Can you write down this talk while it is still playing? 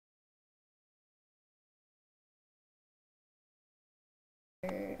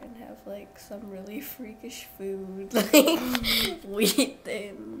and have like some really freakish food, like wheat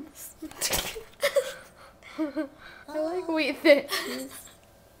thins. I like wheat thins.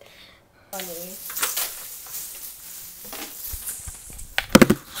 Funny.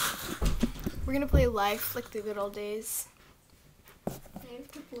 We're gonna play Life like the good old days. I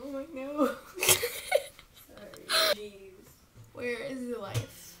have to blow my nose. Sorry. Jeez. Where is the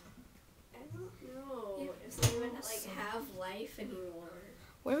life? I don't know. It doesn't even like have life anymore.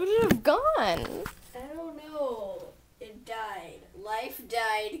 Where would it have gone? I don't know. It died. Life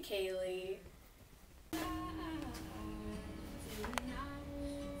died, Kaylee.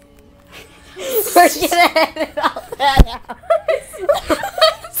 We're gonna edit all that out.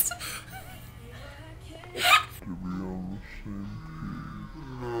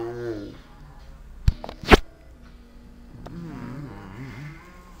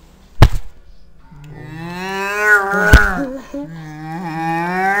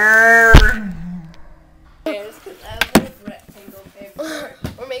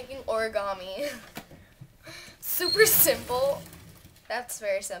 We're making origami. Super simple. That's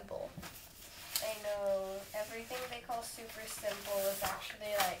very simple. I know. Everything they call super simple is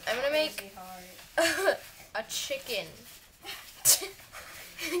actually like I'm gonna make crazy hard. a chicken. Can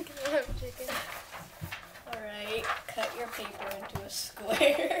I have chicken? Alright, cut your paper into a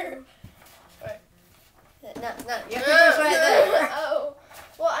square. No, your paper's right there. Oh.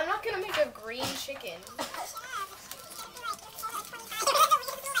 Well, I'm not gonna make a green chicken.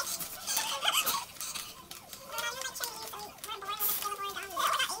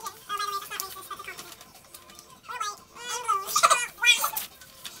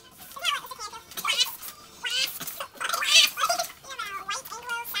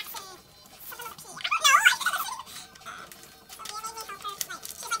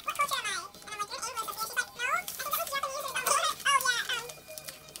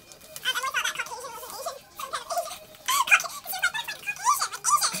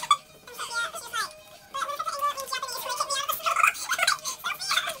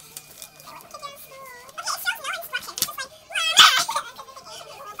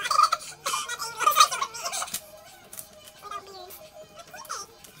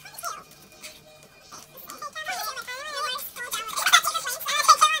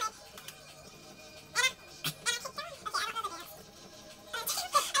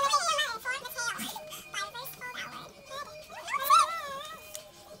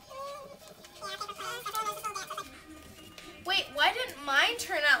 Wait, why didn't mine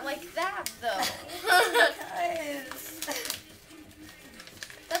turn out like that, though?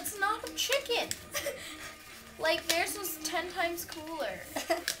 That's not a chicken. Like, theirs was 10 times cooler.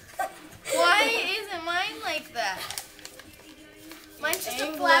 Why isn't mine like that? Mine's just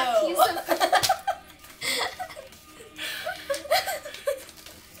a flat piece of...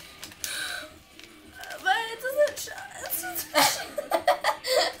 But it doesn't show.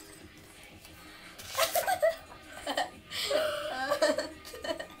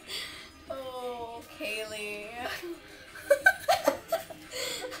 Oh, Kaylee.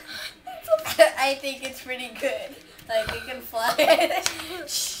 I think it's pretty good. Like, we can fly it.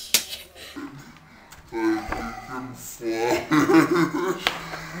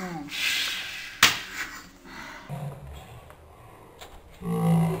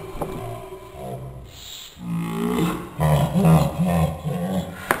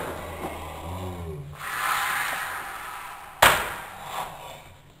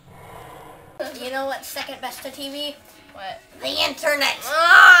 You know what's second best to TV? What? The internet.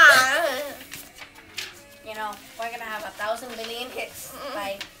 Ah! You know, we're gonna have 1,000 billion hits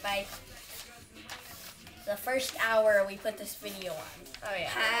by the first hour we put this video on. Oh, yeah.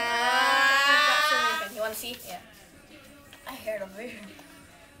 You wanna see? Yeah. I heard a vision.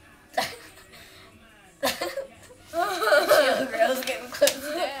 Chill, girls getting close.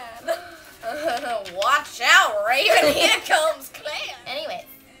 Watch out, Raven. Here comes Claire. Anyway,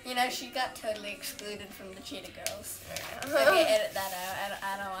 you know, she got totally excluded from the Cheetah Girls. Okay, edit that out.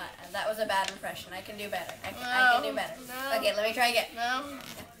 I don't want. That was a bad impression. I can do better. I can do better. No. Okay, let me try again. No.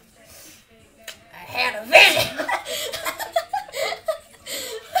 I had a vision.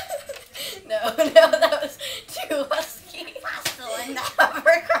 No, that was too husky. Hustle and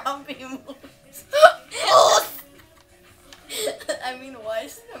Abercrombie moves. I mean, why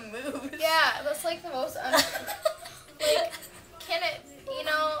is it a move? Yeah, that's like the most like, can it, you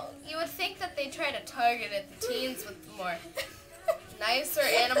know, you would think that they try to target at the teens with more nicer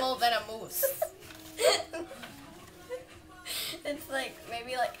animal than a moose. It's like,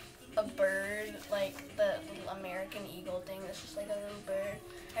 maybe like a bird, like the American eagle thing that's just like a little bird.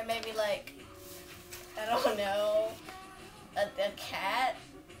 Or maybe like, I don't know, a cat,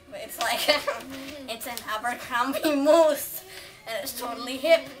 but it's like it's an Abercrombie moose, and it's totally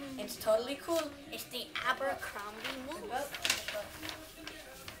hip. It's totally cool. It's the Abercrombie moose.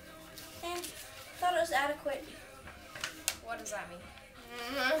 And thought it was adequate. What does that mean?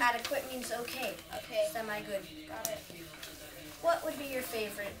 Adequate means okay. Okay. Semi-good. Got it. What would be your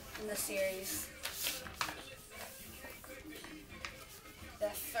favorite in the series? The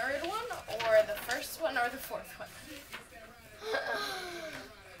third one, or the first one, or the fourth one?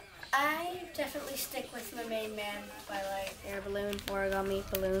 I definitely stick with the main man, Twilight, air balloon, origami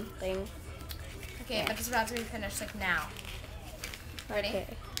balloon thing. Okay, Yeah. but it's about to be finished, like now. Ready? Okay.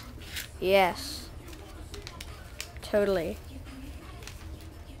 Yes. Totally.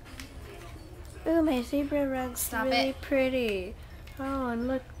 Ooh, my zebra rug's Stop really it. pretty. Oh, and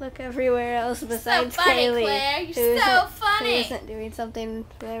look everywhere else besides so funny, Kaylee. Claire. You're who so isn't- funny. Who isn't doing something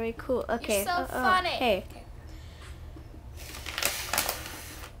very cool. Okay. You're so funny. Hey.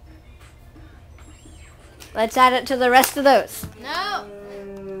 Let's add it to the rest of those. No.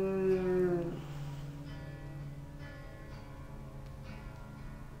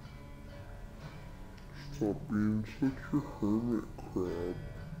 Stop being such a hermit crab.